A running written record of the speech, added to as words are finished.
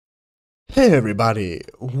Hey everybody,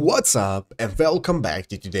 what's up and welcome back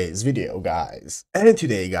to today's video guys. And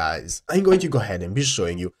today guys, I'm going to go ahead and be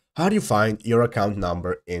showing you how do you find your account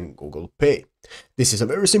number in Google Pay. This is a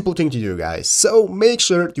very simple thing to do guys, so make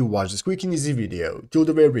sure to watch this quick and easy video till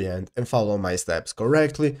the very end and follow my steps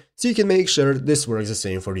correctly so you can make sure this works the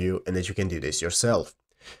same for you and that you can do this yourself.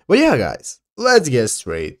 But yeah guys, let's get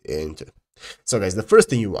straight into it. So guys, the first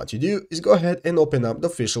thing you want to do is go ahead and open up the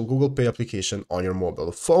official Google Pay application on your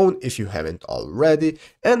mobile phone if you haven't already.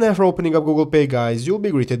 And after opening up Google Pay guys, you'll be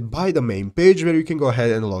greeted by the main page where you can go ahead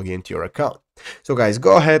and log into your account. So guys,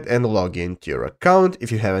 go ahead and log into your account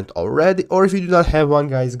if you haven't already, or if you do not have one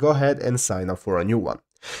guys, go ahead and sign up for a new one.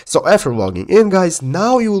 So after logging in guys,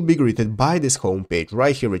 now you will be greeted by this home page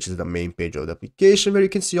right here, which is the main page of the application, where you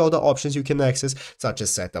can see all the options you can access, such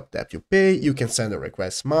as set up tap to pay, you can send or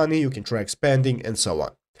request money, you can track spending, and so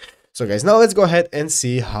on. So guys, now let's go ahead and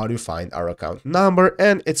see how to find our account number,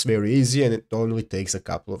 and it's very easy and it only takes a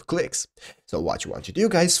couple of clicks. So what you want to do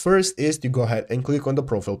guys first is to go ahead and click on the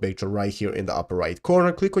profile picture right here in the upper right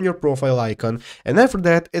corner, click on your profile icon, and after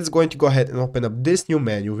that it's going to go ahead and open up this new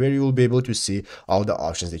menu where you will be able to see all the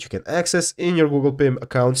options that you can access in your Google Pay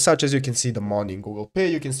account, such as you can see the money in Google Pay,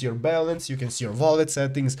 you can see your balance, you can see your wallet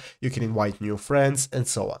settings, you can invite new friends, and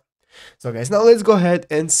so on. So guys, now let's go ahead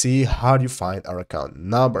and see how to find our account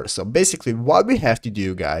number. So basically what we have to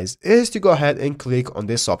do guys is to go ahead and click on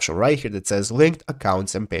this option right here that says linked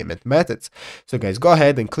accounts and payment methods. So guys, go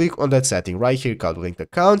ahead and click on that setting right here called linked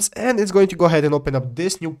accounts, and it's going to go ahead and open up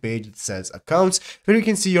this new page that says accounts, where you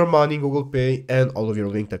can see your money in Google Pay and all of your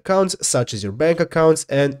linked accounts, such as your bank accounts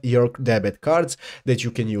and your debit cards that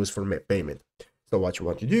you can use for payment. So what you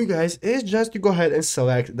want to do guys is just to go ahead and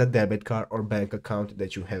select the debit card or bank account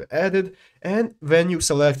that you have added, and when you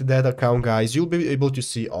select that account guys, you'll be able to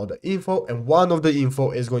see all the info, and one of the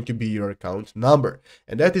info is going to be your account number,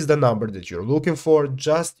 and that is the number that you're looking for.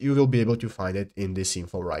 Just you will be able to find it in this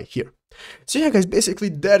info right here. So yeah guys, basically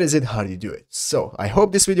that is it, how you do it. So I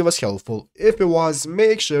hope this video was helpful. If it was,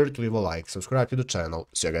 make sure to leave a like, subscribe to the channel.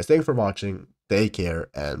 So yeah guys, thanks for watching, take care,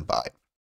 and bye.